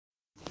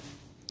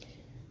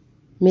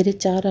मेरे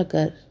चारा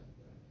गर,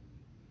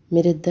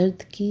 मेरे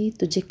दर्द की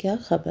तुझे क्या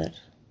खबर।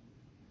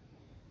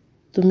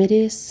 तू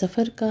मेरे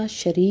सफ़र का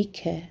शरीक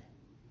है,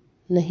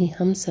 नहीं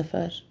हम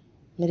सफ़र।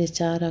 मेरे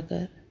चारा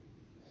गर,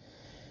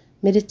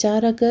 मेरे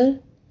चारा गर,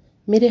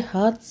 मेरे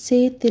हाथ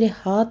से तेरे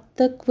हाथ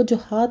तक वो जो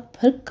हाथ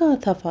भर का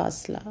था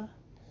फासला।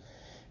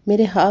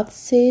 मेरे हाथ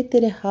से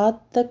तेरे हाथ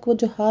तक वो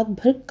जो हाथ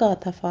भर का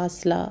था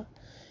फासला,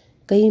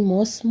 कई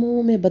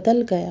मौसमों में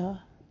बदल गया।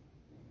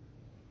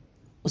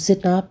 उसे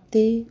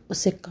नापते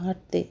उसे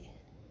काटते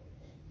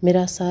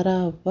मेरा सारा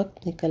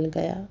वक्त निकल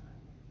गया।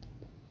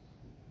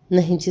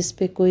 नहीं जिस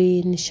पे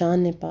कोई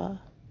निशान पा,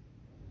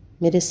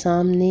 मेरे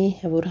सामने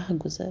है वो राह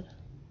गुज़र।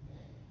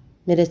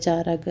 मेरे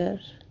चारा गर,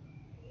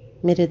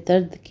 मेरे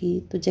दर्द की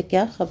तुझे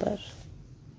क्या खबर।